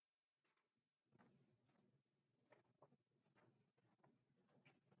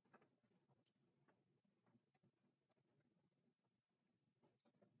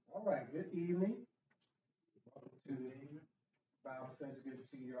All right, good evening. Welcome to Bible study. It's good to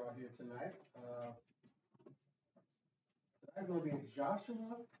see you all here tonight. Tonight we're going to be in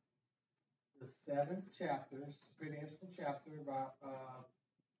Joshua, the seventh chapter. It's a pretty interesting chapter about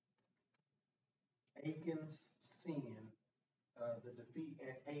Achan's sin, the defeat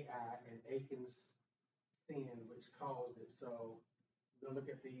at Ai and Achan's sin, which caused it. So we're going to look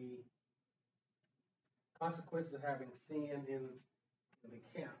at the consequences of having sin in the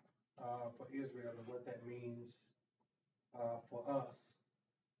camp for Israel and what that means for us.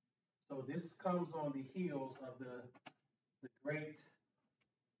 So this comes on the heels of the great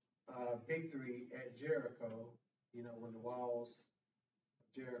victory at Jericho. You know, when the walls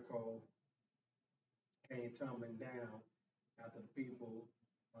of Jericho came tumbling down after the priests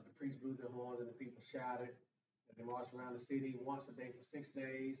blew their horns and the people shouted. And they marched around the city once a day for 6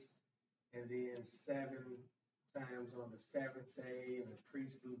 days, and then 7 times on the seventh day. And the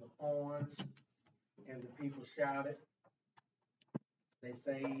priests blew the horns, and the people shouted. They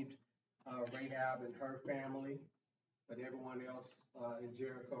saved Rahab and her family, but everyone else in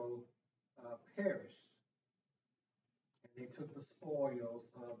Jericho perished. And they took the spoils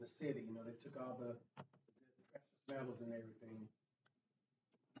of the city. You know, they took all the precious metals and everything.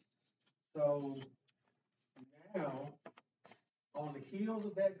 So now, on the heels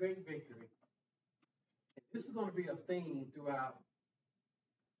of that great victory, and this is going to be a theme throughout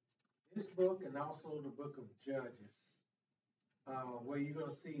this book and also the book of Judges, where you're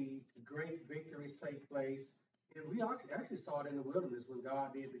going to see great victories take place. And we actually saw it in the wilderness when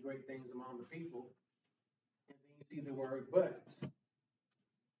God did the great things among the people. And then you see the word but.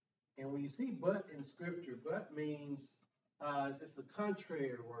 And when you see but in scripture, but means it's a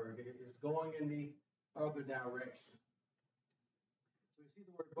contrary word. It's going in the other direction. So you see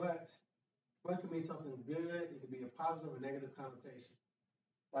the word but can mean something good. It can be a positive or negative connotation.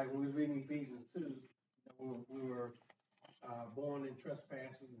 Like when we were reading Ephesians 2, we were born in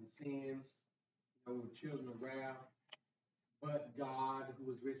trespasses and sins. We were children of wrath. But God, who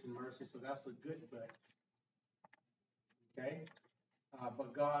was rich in mercy. So that's a good but. Okay?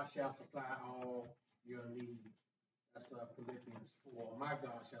 But God shall supply all your need. That's Philippians 4. My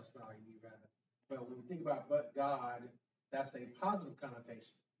God shall supply your need, rather. But when we think about but God, that's a positive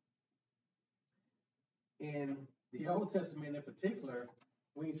connotation. In the Old Testament in particular,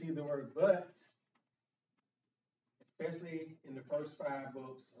 when you see the word but, especially in the first 5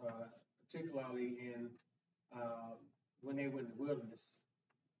 books, particularly in when they were in the wilderness,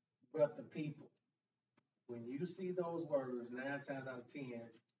 but the people. When you see those words 9 times out of 10,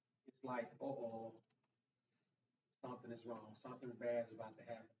 it's like, something is wrong. Something bad is about to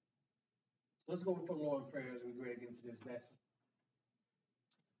happen. So let's go before the Lord in prayer as we get into this lesson.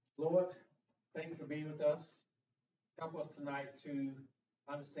 Lord, thank you for being with us. Help us tonight to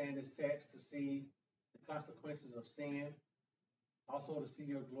understand this text, to see the consequences of sin, also to see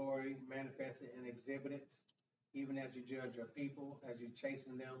your glory manifested and exhibited, even as you judge your people, as you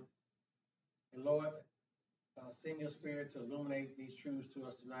chasten them. And Lord, send your spirit to illuminate these truths to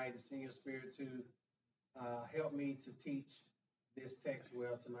us tonight, and send your spirit to help me to teach this text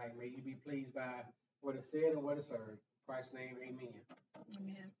well tonight. May you be pleased by what is said and what is heard. In Christ's name, amen.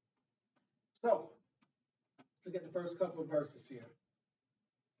 Amen. So, let's look at the first couple of verses here.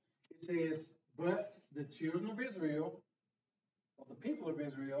 It says, but the children of Israel, or the people of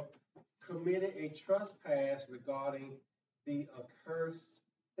Israel, committed a trespass regarding the accursed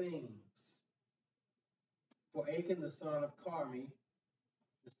things. For Achan, the son of Carmi,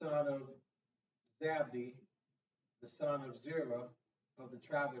 the son of Zabdi, the son of Zerah, of the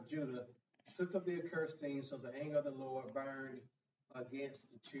tribe of Judah, took up the accursed things, so the anger of the Lord burned against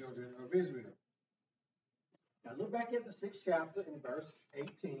the children of Israel. Now look back at the 6th chapter in verse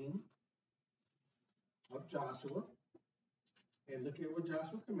 18 of Joshua, and look at what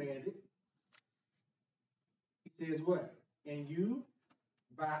Joshua commanded. He says what? And you,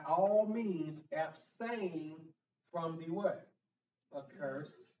 by all means, abstain from the what?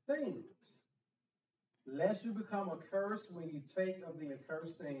 Accursed things. Lest you become accursed when you take of the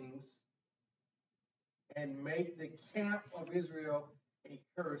accursed things and make the camp of Israel a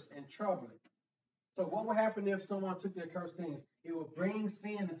curse and troubling. So what would happen if someone took the accursed things? It would bring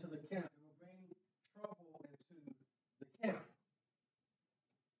sin into the camp. It would bring trouble into the camp.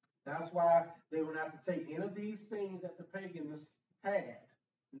 That's why they would have to take any of these things that the pagans had.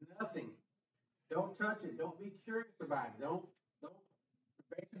 Nothing. Don't touch it. Don't be curious about it.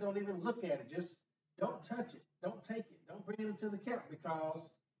 Basically don't even look at it. Just don't touch it. Don't take it. Don't bring it into the camp, because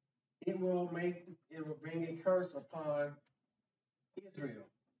it will bring a curse upon Israel.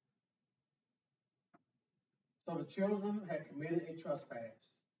 So the children had committed a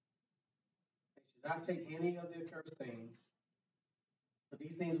trespass. did not take any of the accursed things, but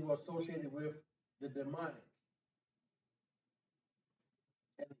these things were associated with the demonic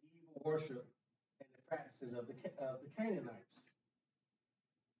and the evil worship and the practices of the Canaanites.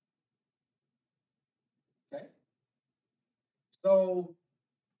 Okay? So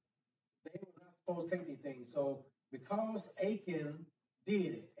they were not supposed to take these things. So because Achan did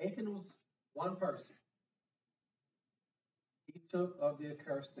it, Achan was one person. He took of the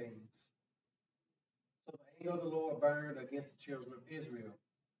accursed things. So the anger of the Lord burned against the children of Israel.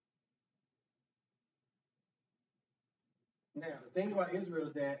 Now, the thing about Israel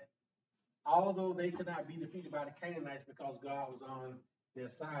is that although they could not be defeated by the Canaanites because God was on their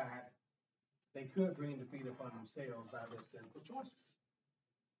side, they could bring defeat upon themselves by their sinful choices.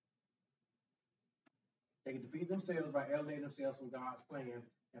 They can defeat themselves by alienating themselves from God's plan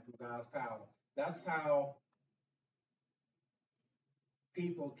and from God's power. That's how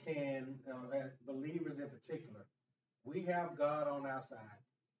people can, as believers in particular, we have God on our side.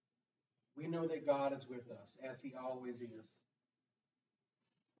 We know that God is with us, as he always is.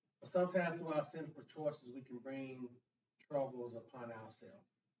 But sometimes through our sinful choices, we can bring troubles upon ourselves.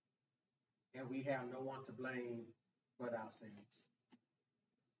 And we have no one to blame but ourselves.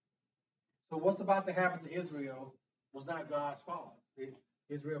 So what's about to happen to Israel was not God's fault.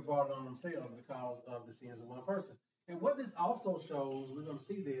 Israel brought it on themselves because of the sins of one person. And what this also shows, we're going to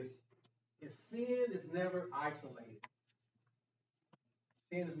see this, is sin is never isolated.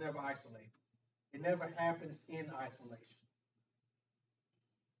 Sin is never isolated. It never happens in isolation.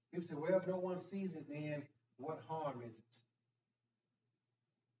 People say, well, if no one sees it, then what harm is it?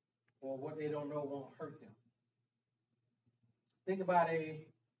 Or what they don't know won't hurt them. Think about a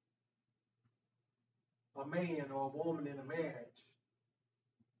man or a woman in a marriage.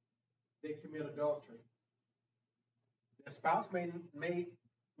 They commit adultery. Their spouse may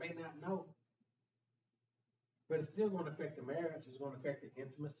not know, but it's still going to affect the marriage. It's going to affect the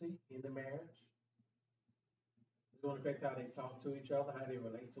intimacy in the marriage. It's going to affect how they talk to each other, how they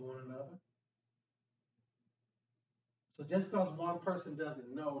relate to one another. So just because one person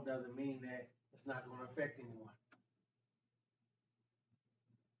doesn't know doesn't mean that it's not going to affect anyone.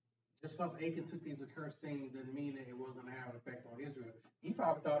 Just because Achan took these accursed things doesn't mean that it wasn't going to have an effect on Israel. He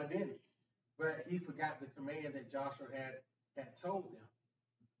probably thought it didn't, but he forgot the command that Joshua had told them.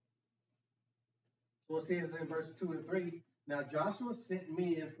 So it says in verses 2 and 3, now Joshua sent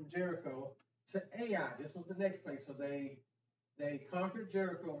men from Jericho to Ai. This was the next place. So they conquered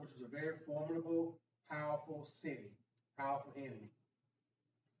Jericho, which was a very formidable, powerful city, powerful enemy.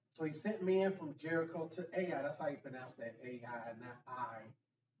 So he sent men from Jericho to Ai. That's how you pronounce that, Ai, not I,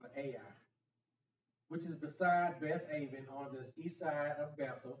 but Ai, which is beside Beth Aven on the east side of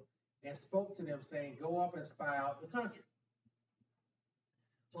Bethel, and spoke to them, saying, go up and spy out the country.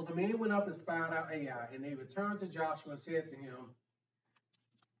 So the men went up and spied out Ai, and they returned to Joshua and said to him,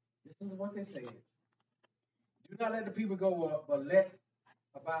 this is what they said. Do not let the people go up, but let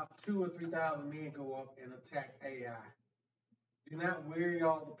about 2,000 or 3,000 men go up and attack Ai. Do not weary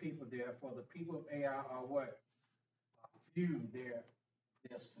all the people there, for the people of Ai are what? Few. They're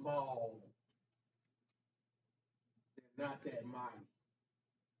small. They're not that mighty.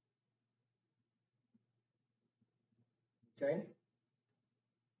 Okay?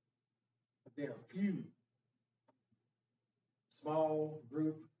 But they're a few. Small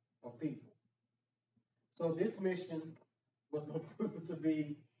group of people. So this mission was going to prove to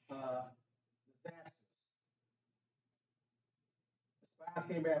be disastrous. The spies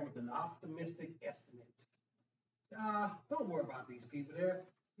came back with an optimistic estimate. Don't worry about these people. They're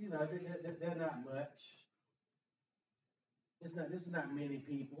not much. This is not many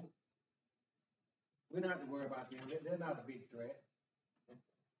people. We don't have to worry about them. They're not a big threat.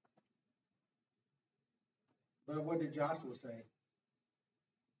 But what did Joshua say?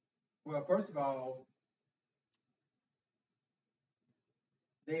 Well, first of all,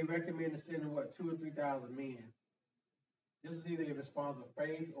 they recommended sending 2,000 or 3,000 men. This is either a response of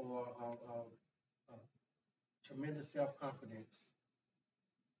faith or of tremendous self-confidence.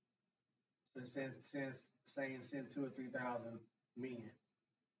 So saying send 2,000 or 3,000 men.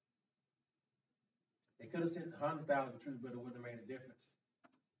 They could have sent 100,000 troops, but it wouldn't have made a difference.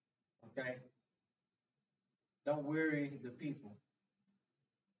 Okay? Don't worry the people,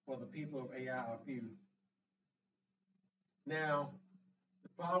 for the people of Ai are few. Now, the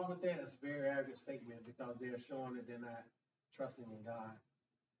problem with that is a very arrogant statement because they're showing that they're not trusting in God.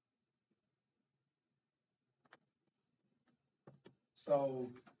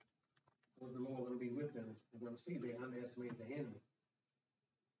 So, was the Lord going to be with them? We're going to see they underestimated the enemy.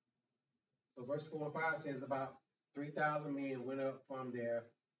 So, verse 4 and 5 says about 3,000 men went up from the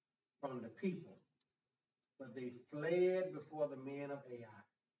people. but they fled before the men of Ai.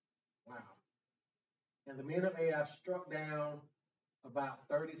 Wow. And the men of Ai struck down about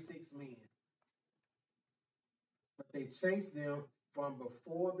 36 men. But they chased them from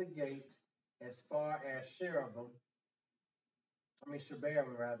before the gate as far as Shebarim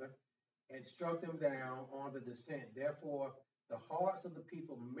rather, and struck them down on the descent. Therefore, the hearts of the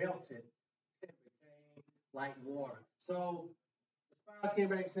people melted and became like water. So the spies came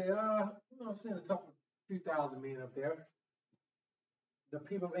back and said, send few thousand men up there. The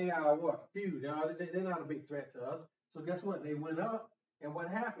people of Ai are what? Few. They're not a big threat to us. So guess what? They went up, and what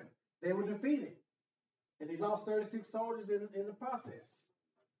happened? They were defeated. And they lost 36 soldiers in the process.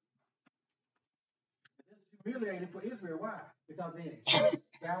 This is humiliating for Israel. Why? Because they had just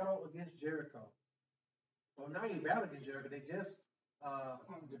battled against Jericho. Well, not even battled against Jericho. They just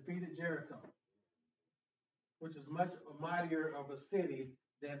defeated Jericho, which is much mightier of a city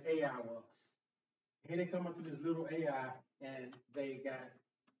than Ai was. Here they come up to this little Ai, and they got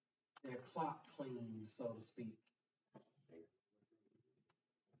their clock cleaned, so to speak.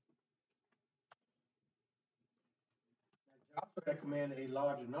 Now, Joshua had commanded a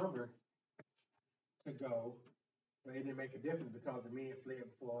larger number to go, but it didn't make a difference because the men fled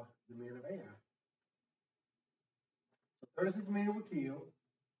before the men of Ai. So 36 men were killed.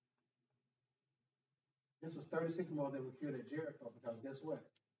 This was 36 more that were killed at Jericho because guess what?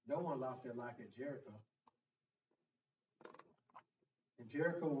 No one lost their life at Jericho. And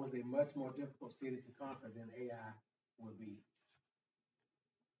Jericho was a much more difficult city to conquer than Ai would be.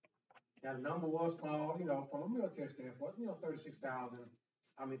 Now, the number was small, from a military standpoint, 36,000.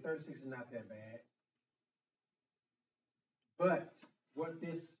 36 is not that bad. But what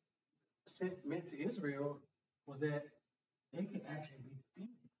this meant to Israel was that they could actually be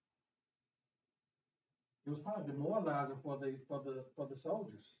defeated. It was probably demoralizing for the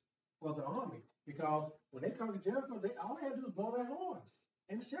soldiers, for the army, because when they conquered Jericho, all they had to do was blow their horns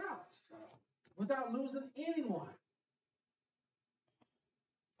and shout without losing anyone.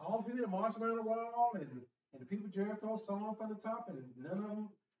 All the people that marched around the wall and the people of Jericho saw them from the top, and none of them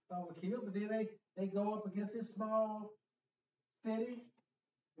were killed. But then they go up against this small city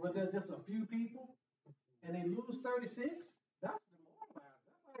where there's just a few people, and they lose 36. That's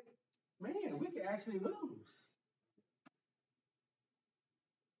demoralizing. That's like, man, we could actually lose.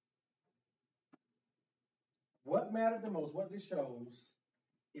 What mattered the most, what this shows,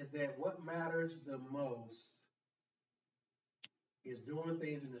 is that what matters the most is doing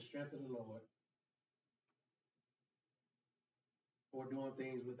things in the strength of the Lord or doing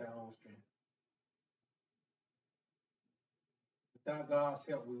things with our own strength. Without God's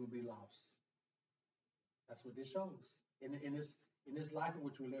help, we will be lost. That's what this shows. In this life in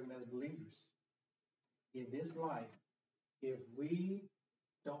which we're living as believers. In this life, if we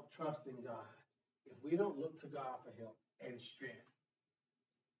don't trust in God, if we don't look to God for help and strength,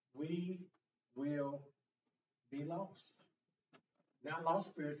 we will be lost. Not lost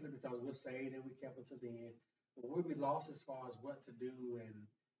spiritually because we're saved and we kept until the end, but we'll be lost as far as what to do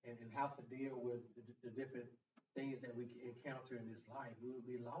and how to deal with the different things that we encounter in this life. We will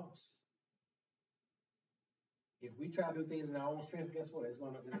be lost. If we try to do things in our own strength, guess what? It's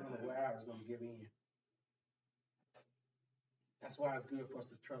gonna wear out. It's gonna give in. That's why it's good for us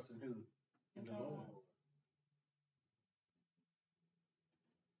to trust in who? In the Lord.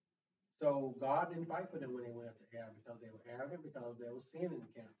 So God didn't fight for them when they went up to Ai because they were arrogant, because there was sin in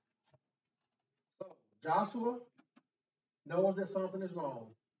the camp. So Joshua knows that something is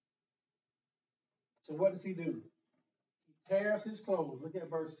wrong. So what does he do? He tears his clothes. Look at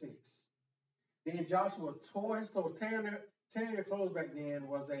verse 6. Then Joshua tore his clothes. Tearing your clothes back then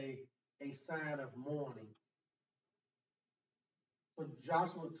was a sign of mourning. So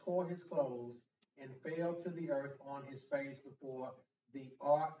Joshua tore his clothes and fell to the earth on his face before the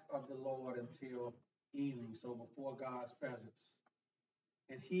ark of the Lord until evening, so before God's presence.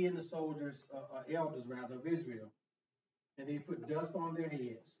 And he and the soldiers, elders rather, of Israel, and they put dust on their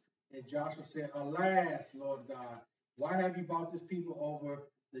heads. And Joshua said, "Alas, Lord God, why have you brought this people over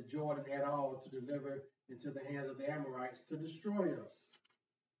the Jordan at all to deliver into the hands of the Amorites to destroy us?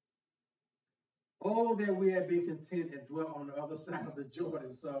 Oh, that we had been content and dwelt on the other side of the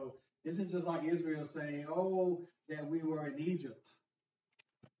Jordan." So this is just like Israel saying, "Oh, that we were in Egypt."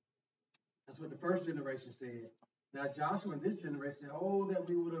 That's what the first generation said. Now Joshua in this generation said, "Oh, that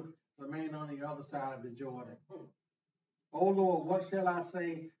we would have remained on the other side of the Jordan. Oh Lord, what shall I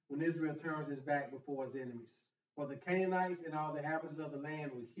say when Israel turns his back before his enemies? For the Canaanites and all the inhabitants of the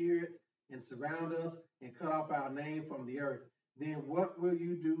land will hear it and surround us and cut off our name from the earth. Then what will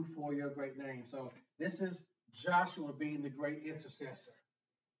you do for your great name?" So this is Joshua being the great intercessor.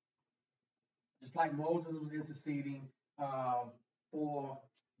 Just like Moses was interceding for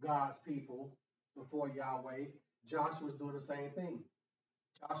God's people before Yahweh, Joshua was doing the same thing.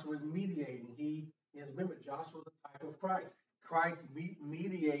 Joshua is mediating. He is, remember, Joshua is the type of Christ. Christ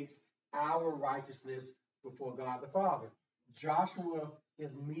mediates our righteousness before God the Father. Joshua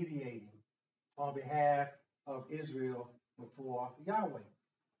is mediating on behalf of Israel before Yahweh.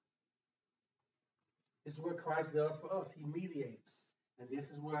 This is what Christ does for us. He mediates. And this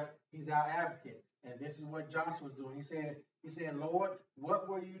is what he's our advocate. And this is what Joshua's doing. He said, Lord, what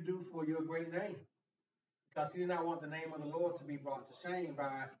will you do for your great name? Because he did not want the name of the Lord to be brought to shame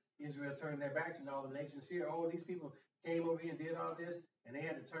by Israel turning their backs and all the nations here. Oh, these people came over here and did all this, and they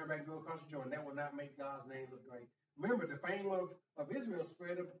had to turn back and go across the Jordan. That will not make God's name look great. Remember, the fame of Israel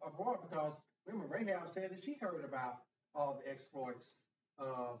spread abroad because, remember, Rahab said that she heard about all the exploits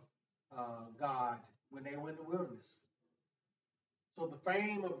of God when they were in the wilderness. So the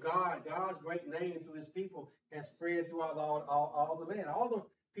fame of God, God's great name through his people, has spread throughout all the land. All the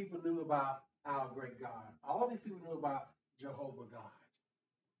people knew about our great God. All these people knew about Jehovah God.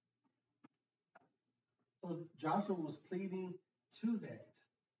 So Joshua was pleading to that.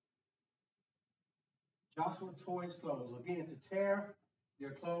 Joshua tore his clothes. Again, to tear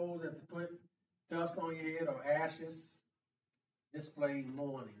your clothes and to put dust on your head or ashes displayed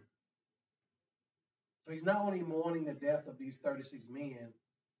mourning. So he's not only mourning the death of these 36 men,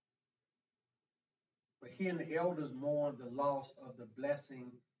 but he and the elders mourned the loss of the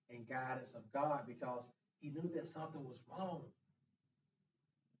blessing and guidance of God because he knew that something was wrong.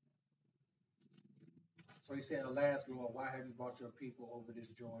 So he said, alas, Lord, why have you brought your people over this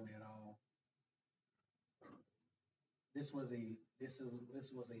Jordan at all? This was a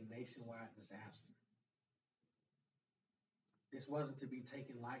nationwide disaster. This wasn't to be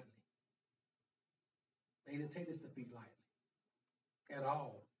taken lightly. They didn't take this defeat lightly at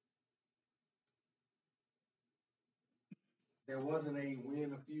all. There wasn't a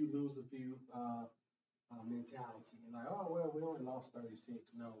win a few, lose a few mentality. Like, oh, well, we only lost 36.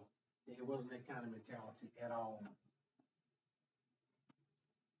 No, it wasn't that kind of mentality at all.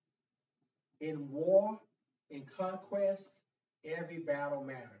 In war, in conquest, every battle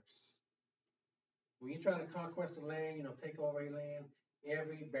matters. When you're trying to conquest a land, take over a land,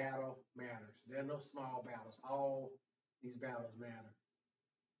 every battle matters. There are no small battles. All these battles matter.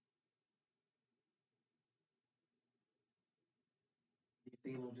 These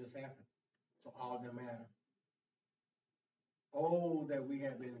things don't just happen. So all of them matter. Oh, that we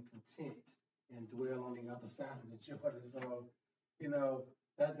have been content and dwell on the other side of the Jordan. So,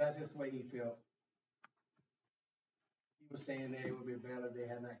 that's just the way he felt. He was saying that it would be better if they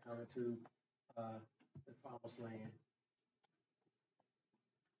had not come into the promised land.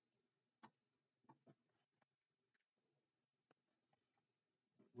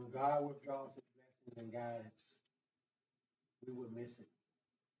 When God withdraws his blessings and guidance, we would miss it.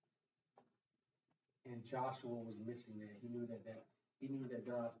 And Joshua was missing that. He knew that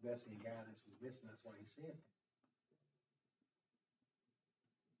God's blessing and guidance was missing. That's why he said that.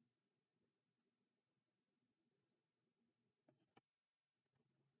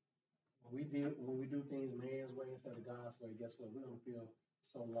 When we do things man's way instead of God's way, guess what? We're gonna feel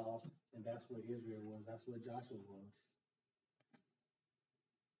so lost. And that's where Israel was. That's where Joshua was.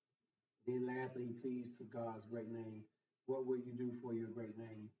 Then lastly, he pleads to God's great name. What will you do for your great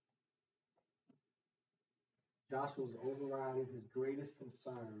name? Joshua's overriding, his greatest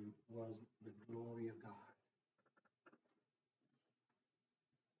concern was the glory of God.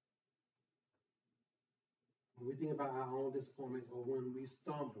 When we think about our own disappointments or when we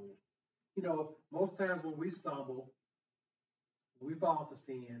stumble, most times when we stumble, when we fall into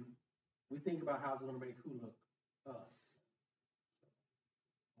sin, we think about how it's going to make who look? Us.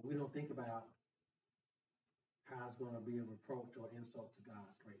 We don't think about how it's going to be a reproach or insult to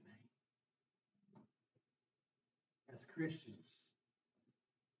God's great name. As Christians,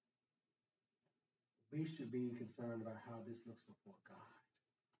 we should be concerned about how this looks before God.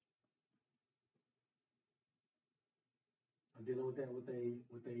 I'm dealing with that with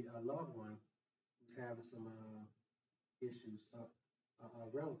a loved one who's having some issues, a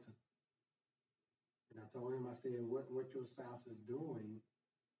relative. And I told him, I said, what your spouse is doing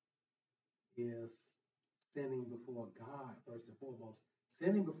is sinning before God first and foremost,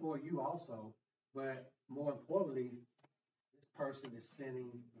 sinning before you also, but more importantly, this person is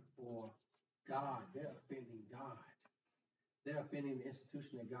sinning before God. They're offending God. They're offending the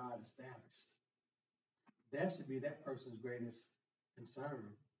institution that God established. That should be that person's greatest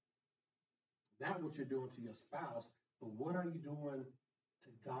concern. Not what you're doing to your spouse, but what are you doing to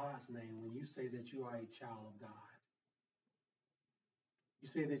God's name when you say that you are a child of God? You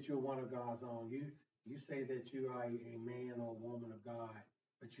say that you're one of God's own. You say that you are a man or woman of God,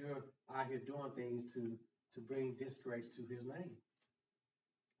 but you're out here doing things to bring disgrace to His name.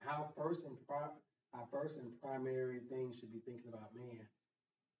 Our first and primary thing should be thinking about, man,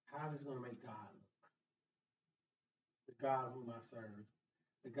 how is this going to make God look? The God whom I serve,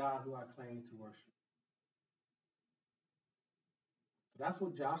 the God who I claim to worship. So that's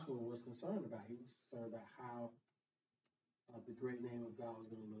what Joshua was concerned about. He was concerned about how the great name of God was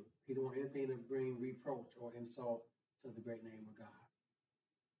going to look. He didn't want anything to bring reproach or insult to the great name of God.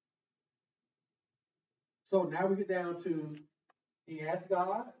 So now we get down to, he asked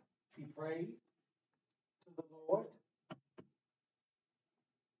God, he prayed to the Lord,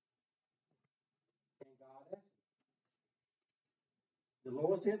 and God answered. The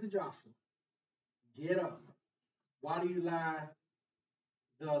Lord said to Joshua, get up. Why do you lie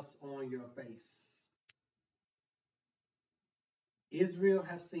thus on your face? Israel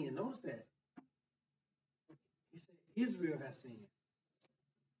has sinned. Notice that. He said, Israel has sinned.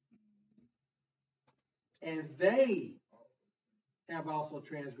 And they have also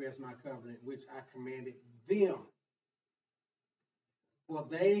transgressed my covenant, which I commanded them. For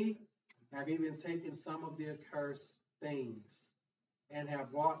they have even taken some of the accursed things and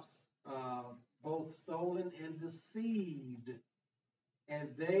have brought both stolen and deceived. And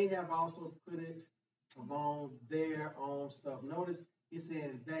they have also put it among their own stuff. Notice he's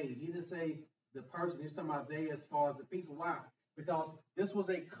saying they. He didn't say the person. He's talking about they as far as the people. Why? Because this was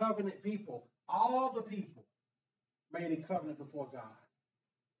a covenant people. All the people made a covenant before God.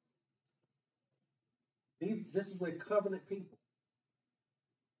 This is a covenant people.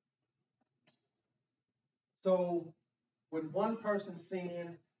 So when one person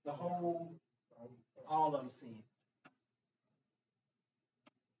sinned, all of them sinned.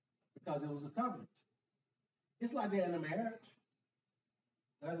 Because it was a covenant. It's like that in a marriage.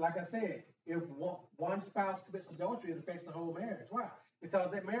 Like I said, if one spouse commits adultery, it affects the whole marriage. Why?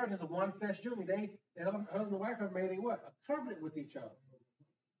 Because that marriage is a one flesh union. The husband and wife have made a what? A covenant with each other.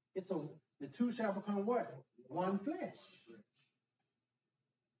 The two shall become what? One flesh.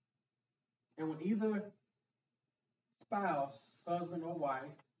 And when either spouse, husband or wife,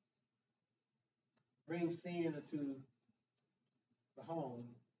 brings sin into the home,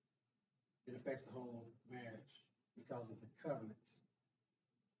 it affects the whole marriage because of the covenant.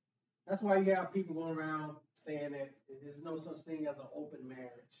 That's why you have people going around saying that there's no such thing as an open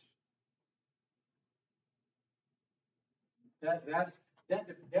marriage.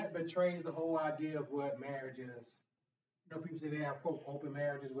 That betrays the whole idea of what marriage is. You know, people say they have quote open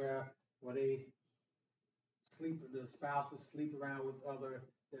marriages where they sleep, the spouses sleep around with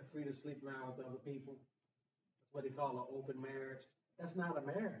they're free to sleep around with other people. That's what they call an open marriage. That's not a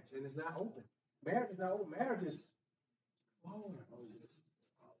marriage, and it's not open. Marriage is not open. Marriage is closed.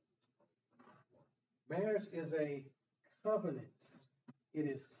 Marriage is a covenant. It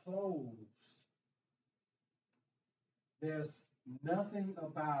is closed. There's nothing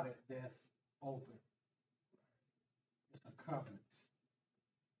about it that's open. It's a covenant.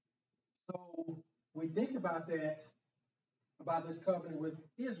 So we think about that, about this covenant with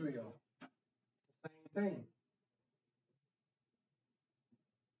Israel. It's the same thing.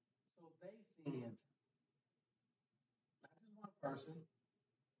 So they sinned. Not just one person.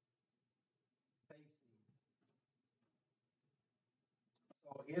 They sinned.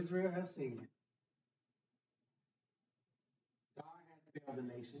 So Israel has sinned. God had failed the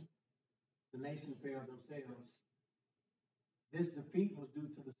nation. The nation failed themselves. This defeat was due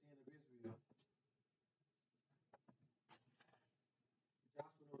to the sin of Israel.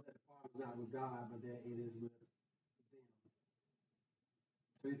 Joshua knows that the problem is not with God, but that it is with them.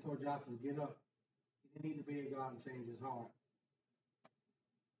 So he told Joshua to get up. He didn't need to beg God and change his heart.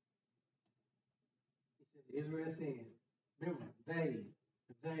 He says, Israel sinned. Remember,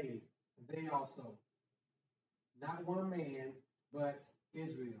 they also. Not one man, but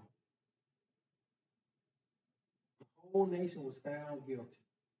Israel. The whole nation was found guilty.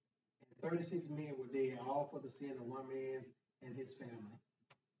 And 36 men were dead, all for the sin of one man and his family.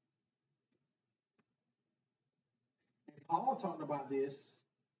 And Paul talked about this,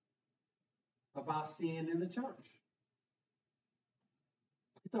 about sin in the church.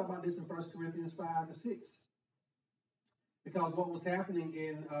 He talked about this in 1 Corinthians 5 and 6. Because what was happening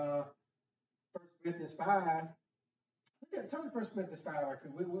in 1 Corinthians 5, turn to 1 Corinthians 5 right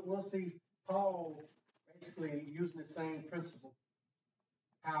quick. We'll see Paul basically using the same principle.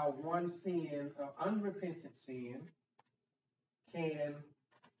 How one sin, unrepentant sin, can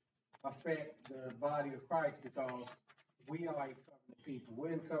affect the body of Christ because we are a covenant people.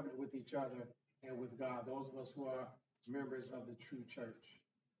 We're in covenant with each other and with God. Those of us who are members of the true church.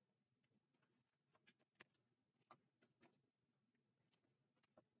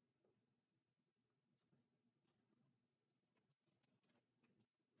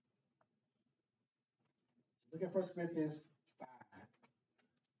 Look at 1 Corinthians 5.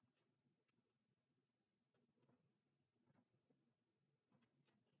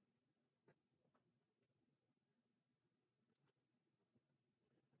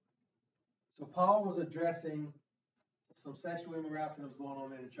 So Paul was addressing some sexual immorality that was going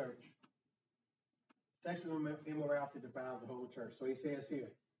on in the church. Sexual immorality defiles the whole church. So he says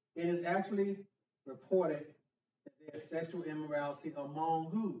here, it is actually reported that there's sexual immorality among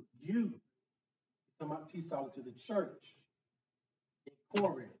who? You. He's talking to the church in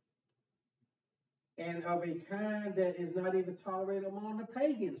Corinth. And of a kind that is not even tolerated among the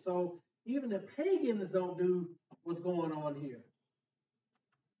pagans. So even the pagans don't do what's going on here.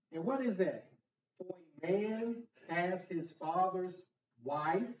 And what is that? For a man has his father's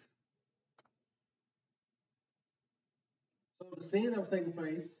wife. So the sin that was taking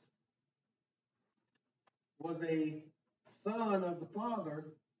place was a son of the father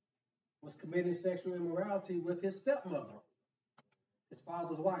was committing sexual immorality with his stepmother, his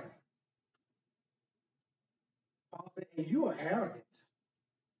father's wife. Paul said, and you are arrogant.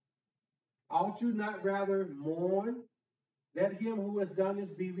 Ought you not rather mourn? Let him who has done this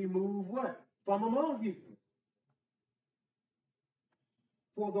be removed what? From among you.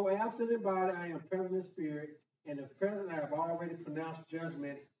 For though absent in body, I am present in spirit, and if present, I have already pronounced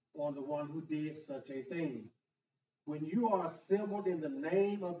judgment on the one who did such a thing. When you are assembled in the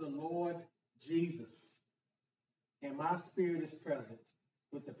name of the Lord Jesus, and my spirit is present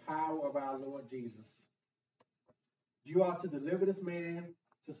with the power of our Lord Jesus, you are to deliver this man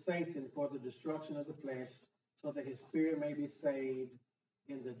to Satan for the destruction of the flesh, so that his spirit may be saved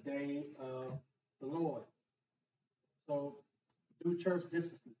in the day of the Lord. So do church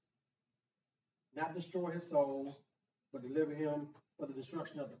discipline. Not destroy his soul, but deliver him for the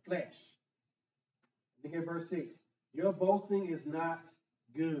destruction of the flesh. Look at verse 6. Your boasting is not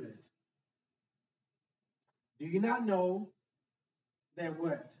good. Do you not know that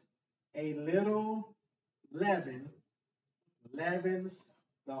what? A little leaven leavens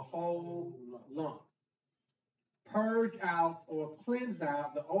the whole lump. Purge out or cleanse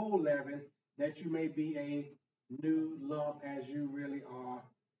out the old leaven, that you may be a new lump as you really are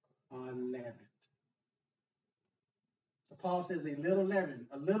unleavened. So Paul says a little leaven,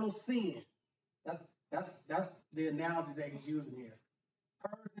 a little sin. That's the analogy that he's using here.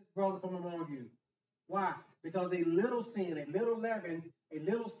 Purge this brother from among you. Why? Because a little sin, a little leaven, a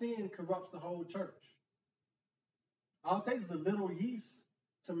little sin corrupts the whole church. All it takes is a little yeast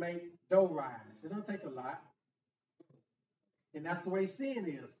to make dough rise. It don't take a lot. And that's the way sin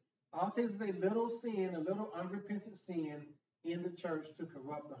is. All it takes is a little sin, a little unrepentant sin in the church to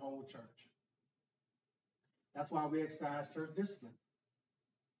corrupt the whole church. That's why we exercise church discipline.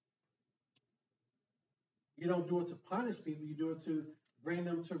 You don't do it to punish people. You do it to bring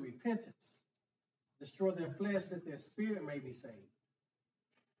them to repentance. Destroy their flesh that their spirit may be saved.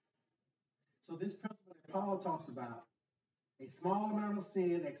 So this principle that Paul talks about, a small amount of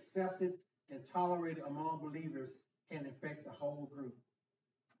sin accepted and tolerated among believers can affect the whole group.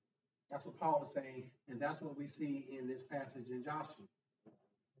 That's what Paul is saying, and that's what we see in this passage in Joshua.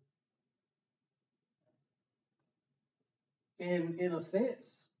 And in a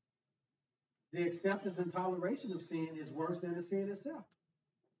sense, the acceptance and toleration of sin is worse than the sin itself.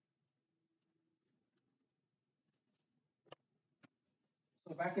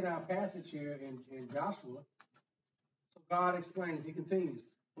 So back in our passage here in Joshua, so God explains, he continues,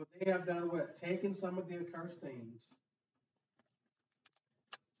 for they have done what? Taken some of the accursed things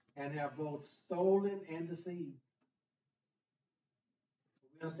and have both stolen and deceived.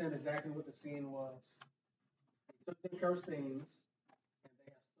 We understand exactly what the sin was. They took the accursed things and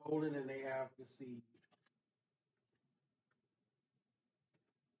they have stolen and they have deceived.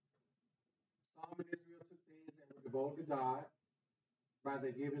 Solomon Israel took things that were devoted to God, by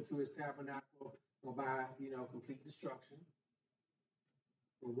their giving to his tabernacle or by, complete destruction.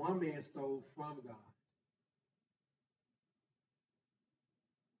 But one man stole from God.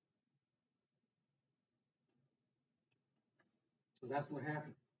 So that's what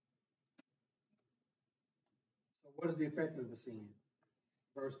happened. So what is the effect of the sin?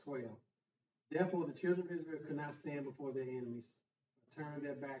 Verse 12. Therefore, the children of Israel could not stand before their enemies, or turn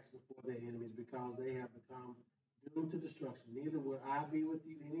their backs before their enemies, because they have become doomed to destruction. Neither will I be with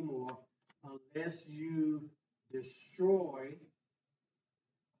you anymore unless you destroy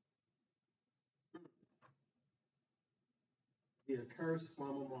the accursed from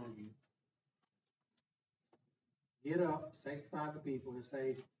among you. Get up, sanctify the people, and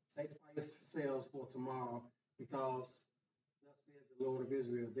say, sanctify yourselves for tomorrow, because thus says the Lord of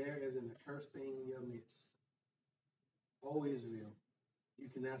Israel, there is an accursed thing in your midst. O Israel, you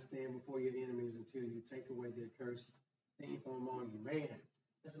cannot stand before your enemies until you take away the accursed thing from among you. Man,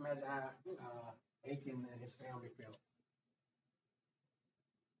 just imagine how Achan and his family felt.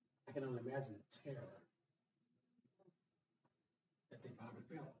 I can only imagine the terror that they probably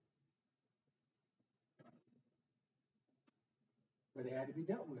felt. But it had to be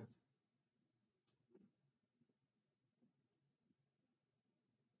dealt with.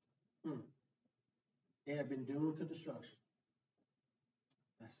 They have been doomed to destruction.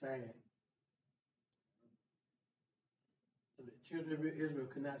 That's sad. So the children of Israel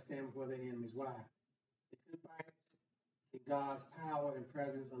could not stand before their enemies. Why? They couldn't fight in God's power and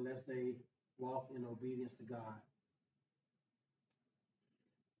presence unless they walked in obedience to God.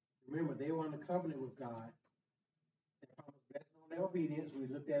 Remember, they were on the covenant with God. They promised blessings on their obedience. We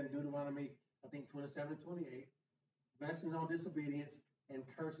looked at in Deuteronomy, I think 27, 28. Blessings on disobedience and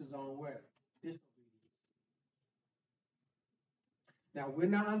curses on what? Disobedience. Now, we're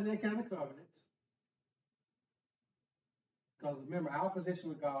not under that kind of covenant. Because remember, our position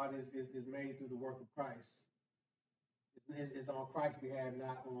with God is made through the work of Christ. It's on Christ's behalf,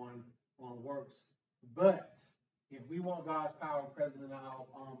 not on works. But if we want God's power and presence in our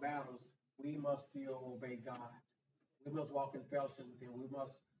own battles, we must still obey God. We must walk in fellowship with Him. We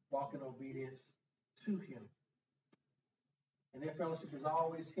must walk in obedience to Him. And that fellowship is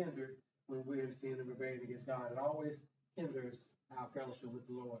always hindered when we're in sin and rebellion against God. It always hinders our fellowship with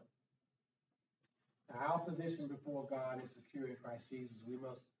the Lord. Now, our position before God is secure in Christ Jesus. We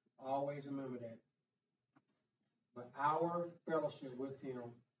must always remember that. But our fellowship with Him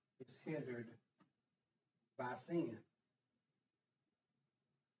is hindered by sin.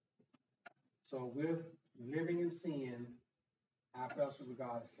 So with living in sin, our fellowship with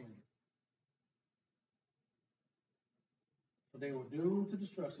God is hindered. So they were doomed to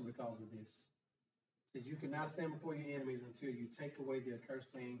destruction because of this. It says you cannot stand before your enemies until you take away the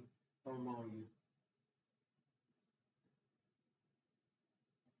accursed thing from among you.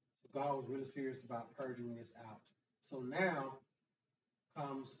 So God was really serious about purging this out. So now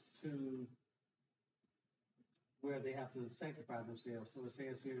comes to where they have to sanctify themselves. So it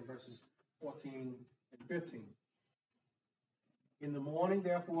says here in verses 14 and 15. In the morning,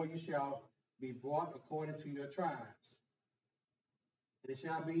 therefore, you shall be brought according to your tribes. And it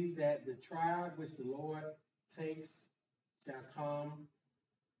shall be that the tribe which the Lord takes shall come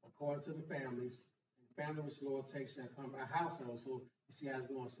according to the families. And the family which the Lord takes shall come by household. So you see how it's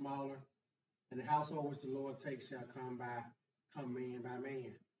going smaller. And the household which the Lord takes shall come man by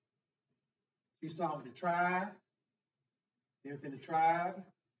man. You start with the tribe. Then within the tribe,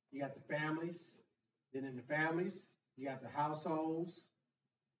 you got the families. Then in the families, you got the households.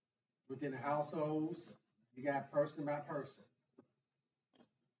 Within the households, you got person by person.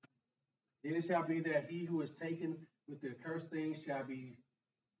 Then it shall be that he who is taken with the accursed things shall be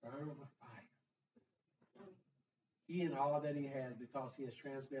burned with fire. He and all that he has, because he has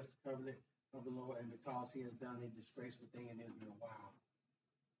transgressed the covenant of the Lord and because he has done a disgraceful thing in Israel. Wow.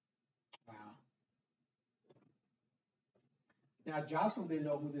 Wow. Now, Joshua didn't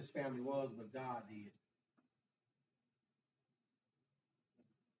know who this family was, but God did.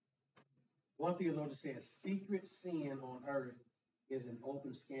 One theologian says, secret sin on earth is an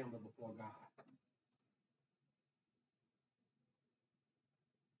open scandal before God.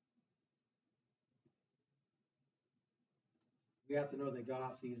 We have to know that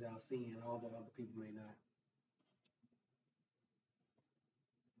God sees our sin, although other people may not.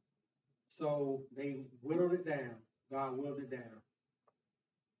 So they whittled it down. God whittled it down.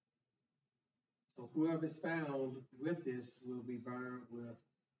 So whoever is found with this will be burned with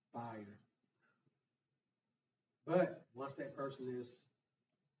fire. But once that person is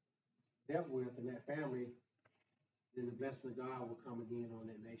dealt with in that family, then the blessing of God will come again on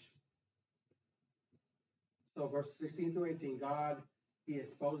that nation. So verses 16 through 18, God, he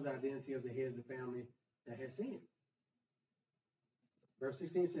exposed the identity of the head of the family that has sinned. Verse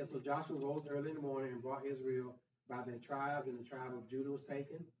 16 says, so Joshua rose early in the morning and brought Israel by their tribes, and the tribe of Judah was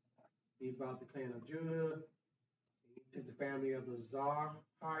taken. He brought the clan of Judah. He took the family of the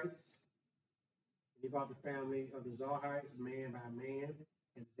Zarhites. He brought the family of the Zarhites man by man,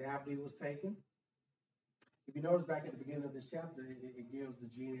 and Zabdi was taken. If you notice back at the beginning of this chapter, it gives the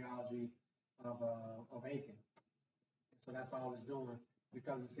genealogy of Achan. So that's all it's doing,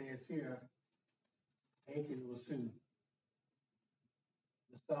 because it says here, Achan was who?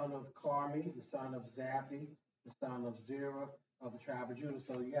 The son of Carmi, the son of Zabdi, the son of Zerah of the tribe of Judah.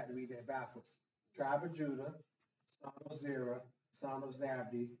 So you have to read that backwards. Tribe of Judah, son of Zerah, son of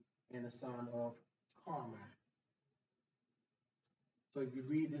Zabdi, and the son of Carmi. So if you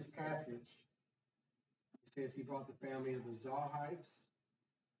read this passage, it says he brought the family of the Zarhites,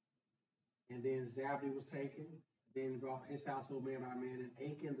 and then Zabdi was taken. Then he brought his household man by man, and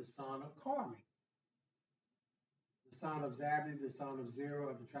Achan, the son of Carmi, the son of Zabdi, the son of Zerah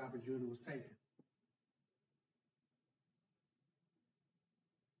of the tribe of Judah, was taken.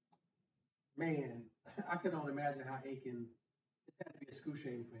 Man, I can only imagine how Achan, this had to be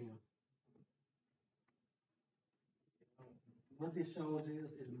excruciating for him. What this shows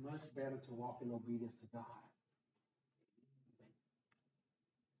is it's much better to walk in obedience to God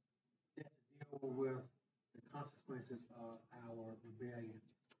than to deal with the consequences of our rebellion.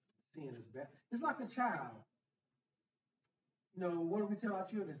 Sin is better. It's like a child. You know, what do we tell our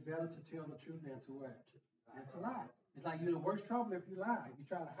children? It's better to tell the truth than to what? Than to lie. It's like you're in worse trouble if you lie, if you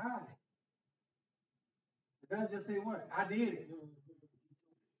try to hide it. It's better just say what? I did it.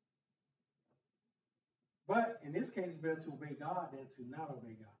 But in this case, it's better to obey God than to not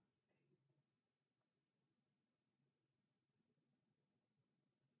obey God.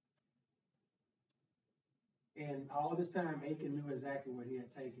 And all this time, Achan knew exactly what he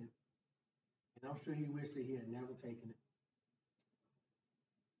had taken. And I'm sure he wished that he had never taken it.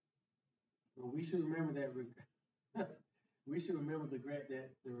 But we should remember that we should remember the regret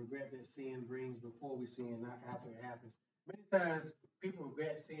that sin brings before we sin, not after it happens. Many times people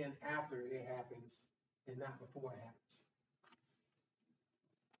regret sin after it happens and not before it happens.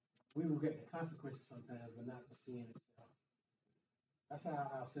 We regret the consequences sometimes, but not the sin itself. That's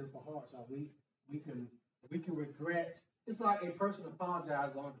how our sinful hearts are. We can regret. It's like a person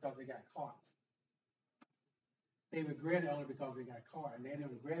apologizes only because they got caught. They regret it only because they got caught, and they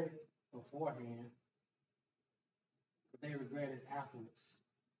didn't regret it beforehand, but they regret it afterwards.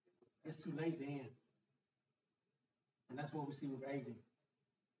 It's too late then. And that's what we see with Achan.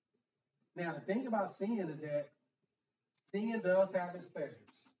 Now, the thing about sin is that sin does have its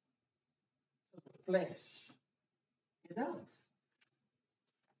pleasures. The flesh, it does.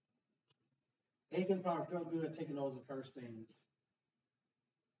 Achan probably felt good taking those accursed things.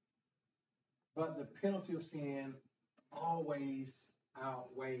 But the penalty of sin always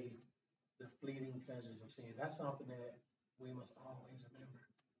outweigh the fleeting pleasures of sin. That's something that we must always remember.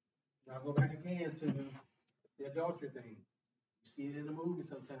 Now, I'll go back again to the adultery thing. You see it in the movie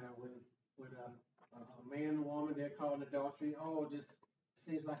sometimes when a man and woman, they're caught in adultery. Oh, just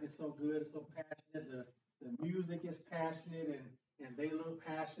seems like it's so good, it's so passionate. The music is passionate and they look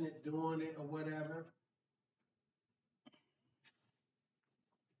passionate doing it or whatever.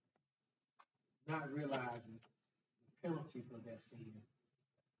 Not realizing the penalty for that sin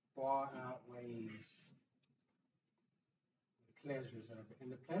far outweighs the pleasures of it.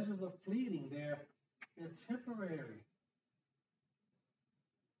 And the pleasures are fleeting, they're temporary.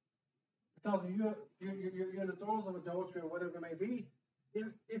 Because if you're in the throes of adultery or whatever it may be,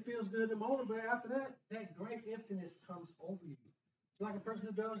 it feels good in the moment, but after that, that great emptiness comes over you. It's like a person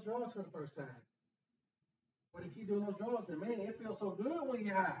who does drugs for the first time. But they keep doing those drugs, and man, it feels so good when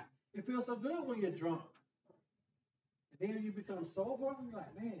you're high. It feels so good when you're drunk. And then you become sober, and you're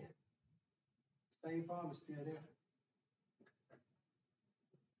like, man, same problem is still there.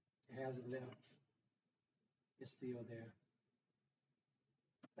 It hasn't left. It's still there.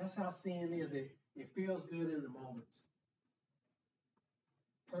 That's how sin is. It feels good in the moment.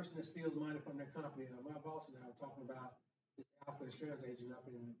 Person that steals money from their company. My boss and I were talking about this Alpha insurance agent up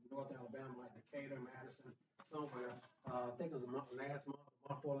in North Alabama, like Decatur, Madison, somewhere. I think it was last month, the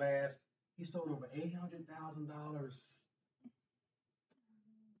month before last. He sold over $800,000.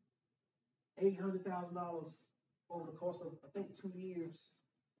 $800,000 over the course of, I think, 2 years.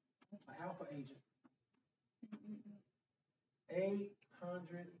 An Alpha agent. $800,000.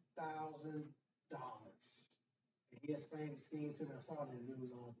 And he explained the scheme to me. I saw it in the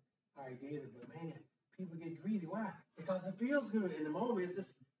news on how he did it. But man, people get greedy. Why? Because it feels good in the moment. It's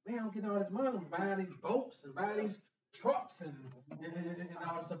this, man, I'm getting all this money. I'm buying these boats and buying these trucks and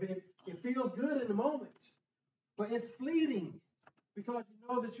all this stuff. It feels good in the moment. But it's fleeting because you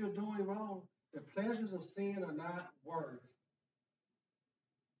know that you're doing wrong. The pleasures of sin are not worth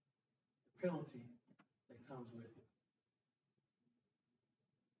the penalty that comes with it.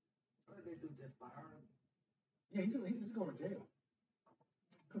 What did they do, just fire him? Yeah, he's going to jail.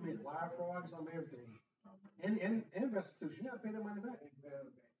 Commit wire fraud, some everything. And restitution. You got to pay that money back.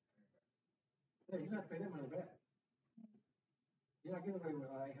 Yeah, you got to pay that money back. You're not getting away with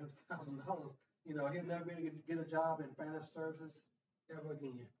 $800,000. You know, he'll never be able to get a job in financial services ever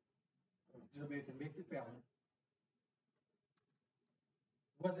again. He'll be a convicted felon.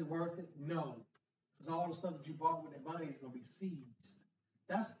 Was it worth it? No. Because all the stuff that you bought with that money is going to be seized.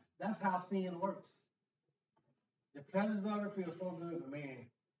 That's how sin works. The pleasures of it feel so good, but man,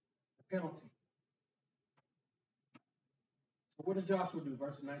 the penalty. So what does Joshua do?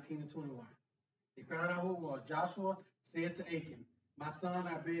 Verses 19 and 21. They found out who it was. Joshua said to Achan, my son,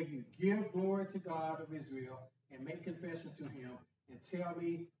 I beg you, give glory to God of Israel and make confession to him and tell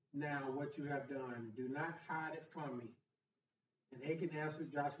me now what you have done. Do not hide it from me. And Achan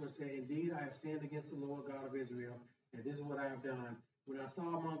answered Joshua and said, indeed, I have sinned against the Lord God of Israel, and this is what I have done. When I saw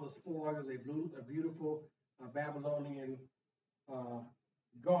among the spoils a beautiful Babylonian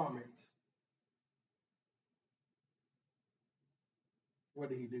garment, what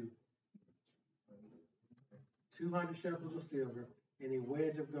did he do? 200 shekels of silver and a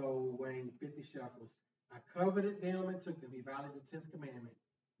wedge of gold weighing 50 shekels. I coveted them and took them. He violated the 10th commandment.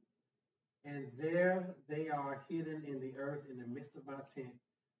 And there they are hidden in the earth in the midst of my tent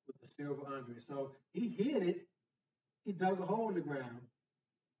with the silver under it. So he hid it. He dug a hole in the ground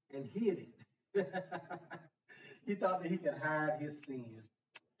and hid it. He thought that he could hide his sin.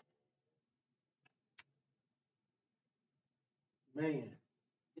 Man,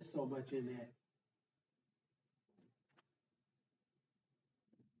 there's so much in that.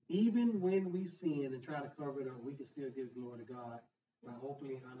 Even when we sin and try to cover it up, we can still give glory to God by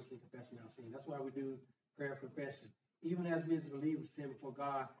openly and honestly confessing our sin. That's why we do prayer of confession. Even as we as believers sin before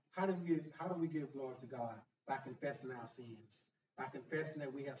God, how do we give glory to God? By confessing our sins, by confessing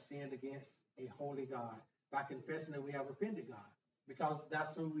that we have sinned against a holy God, by confessing that we have offended God, because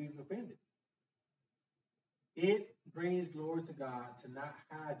that's who we've offended. It brings glory to God to not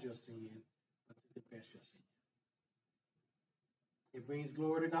hide your sin, but to confess your sin. It brings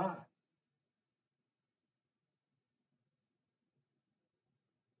glory to God.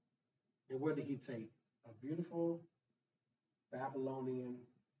 And what did he take? A beautiful Babylonian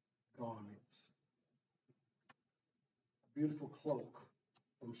garment. A beautiful cloak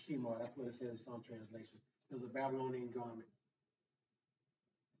from Shemar. That's what it says in some translation. It was a Babylonian garment.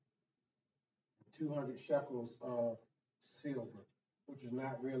 200 shekels of silver, which is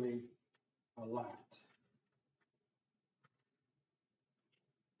not really a lot.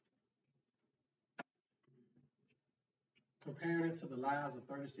 Comparing it to the lives of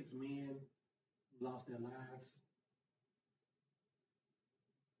 36 men who lost their lives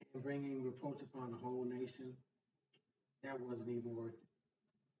and bringing reproach upon the whole nation, that wasn't even worth it.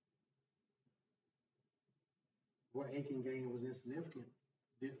 What Achan gained was insignificant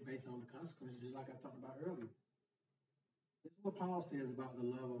based on the consequences, just like I talked about earlier. This is what Paul says about the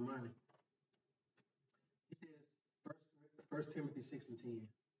love of money. He says, 1 Timothy 6 and 10,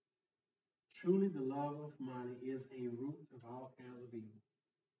 truly the love of money is a root of all kinds of evil,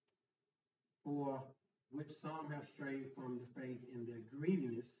 for which some have strayed from the faith in their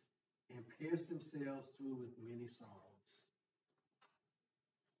greediness and pierced themselves through with many sorrows.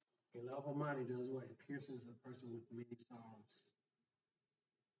 A love of money does what? It pierces a person with many sorrows.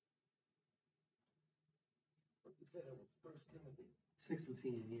 You said it was 1 Timothy. 6 and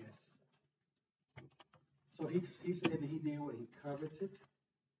 10, yes. So he said that he did what? He coveted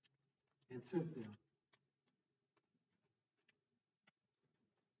and took them.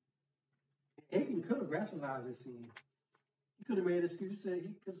 Achan could have rationalized his sin. He could have made an excuse. He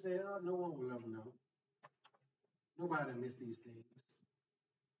could have said, oh, no one will ever know. Nobody missed these things.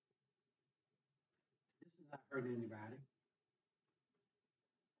 This is not hurting anybody.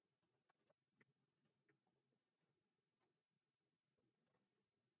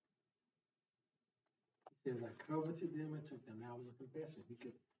 He says, I coveted them and took them. That was a confession. He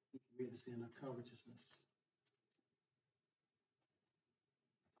committed the sin of covetousness.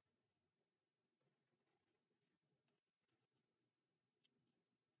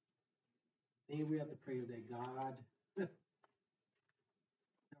 Then we have to pray that God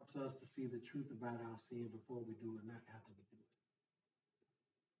helps us to see the truth about our sin before we do it, not after we do it.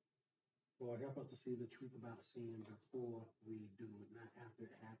 Lord, help us to see the truth about sin before we do it, not after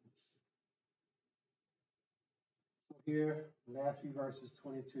it happens. So here, the last few verses,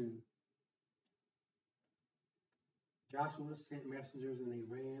 22. Joshua sent messengers and they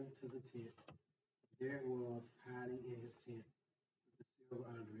ran to the tent. There it was, hiding in his tent with the silver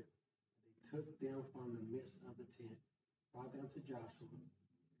under it. They took them from the midst of the tent, brought them to Joshua, and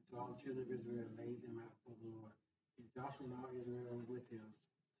to all the children of Israel, and laid them out for the Lord. And Joshua and all Israel were with him.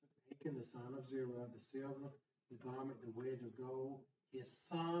 Took Achan, the son of Zerah, the silver, the garment, the wedge of gold, his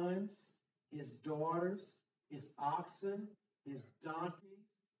sons, his daughters, his oxen, his donkeys,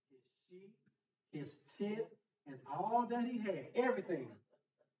 his sheep, his tent, and all that he had, everything,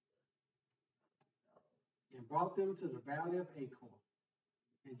 and brought them to the valley of Achan.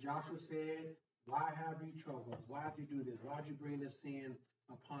 And Joshua said, Why have you troubled us? Why did you do this? Why did you bring this sin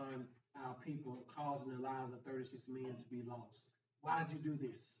upon our people, causing the lives of 36 million to be lost? Why did you do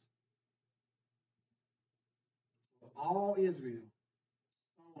this? So all Israel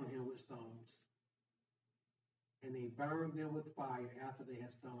stoned him with stones, and they burned them with fire after they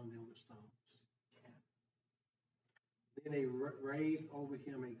had stoned them with stones. Then they raised over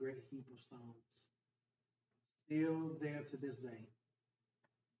him a great heap of stones, still there to this day,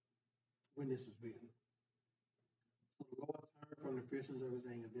 when this was written. So the Lord turned from the fierceness of his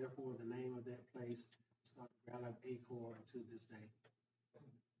anger. Therefore, the name of that place is called the Valley of Achan to this day.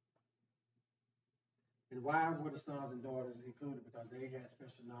 And why were the sons and daughters included? Because they had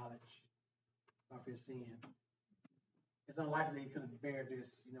special knowledge of his sin. It's unlikely they could have bared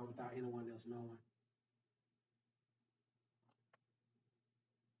this, without anyone else knowing.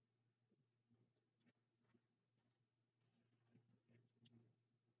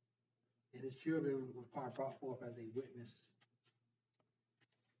 And his children were brought forth as a witness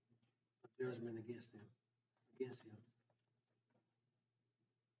of judgment against him.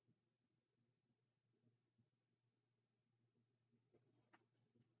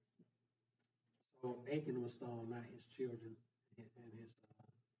 So Achan was stoned, not his children and his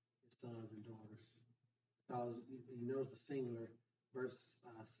sons and daughters. Because you notice the singular, verse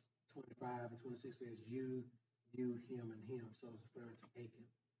 25 and 26 says, you, him, and him. So it's referring to Achan.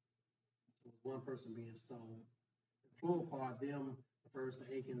 So it's one person being stoned. The plural part, them, refers to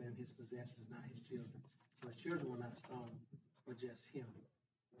Achan and his possessions, not his children. So his children were not stoned, but just him.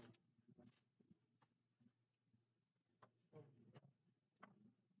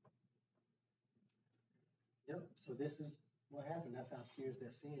 Yep. So this is what happened. That's how serious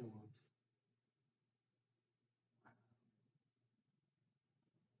that sin was.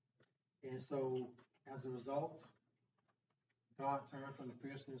 And so, as a result, God turned from the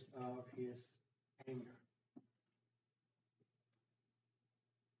fierceness of his anger.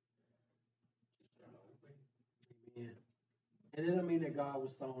 Amen. And it doesn't mean that God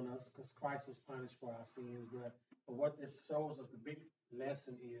was throwing us because Christ was punished for our sins, but what this shows us, the big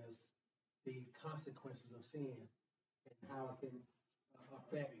lesson is the consequences of sin and how it can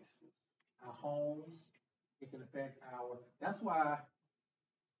affect our homes. It can affect that's why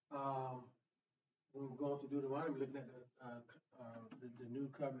when we're going through Deuteronomy, looking at the new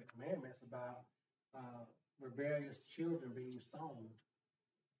covenant commandments about rebellious children being stoned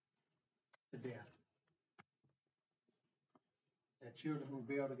to death. That children who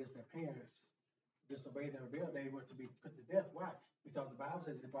rebelled against their parents, disobeyed and rebelled, they were to be put to death. Why? Because the Bible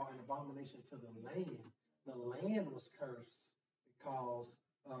says it brought an abomination to the land. The land was cursed because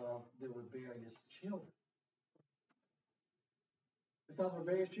of the rebellious children. Because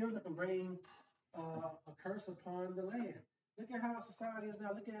rebellious children can bring a curse upon the land. Look at how society is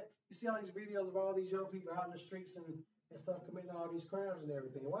now. You see all these videos of all these young people out in the streets and stuff committing all these crimes and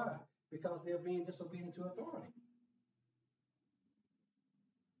everything. Why? Because they're being disobedient to authority.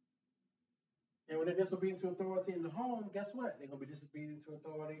 And when they're disobedient to authority in the home, guess what? They're going to be disobedient to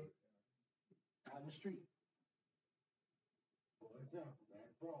authority out in the street. For example,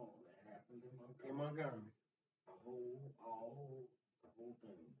 that brawl that happened in Montgomery. The whole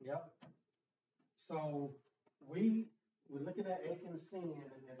thing. Yep. So we're looking at Achan's sin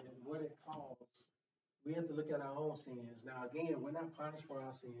and what it caused. We have to look at our own sins. Now, again, we're not punished for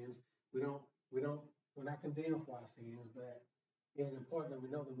our sins. We're not condemned for our sins, but it's important that we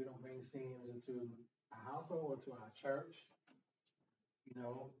know that we don't bring sins into our household or to our church.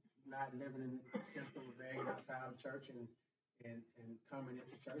 Not living in sinful rebellion outside of church and coming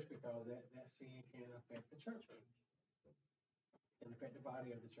into church, because that sin can affect the church. Can affect the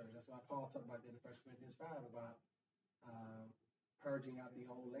body of the church. That's why Paul talked about that in 1 Corinthians 5 about purging out the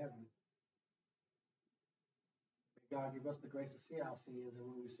old leaven. May God give us the grace to see our sins, and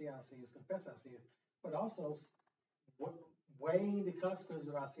when we see our sins, confess our sins. But also weighing the consequences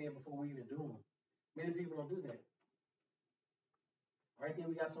of our sin before we even do them. Many people don't do that. Right then,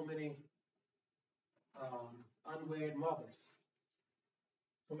 we got so many unwed mothers,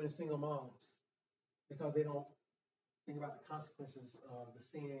 so many single moms, because they don't think about the consequences of the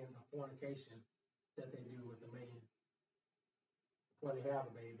sin of fornication that they do with the man before they have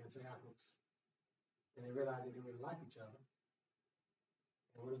the baby until afterwards. And they realize they didn't really like each other.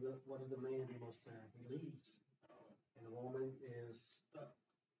 And what does the man do most time? He leaves. And the woman is stuck.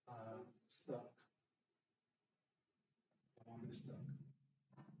 The woman is stuck.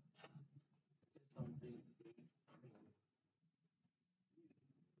 Just something.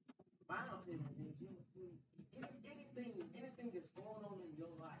 My opinion is anything that's going on in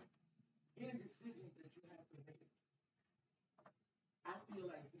your life, any decisions that you have to make, I feel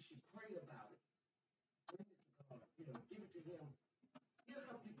like you should pray about it Him, He'll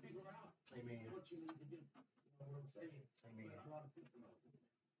help you figure out Amen. what you need to do. You know what I'm saying? Amen. But a lot of people don't.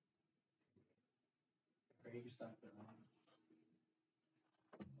 Okay, you stop there.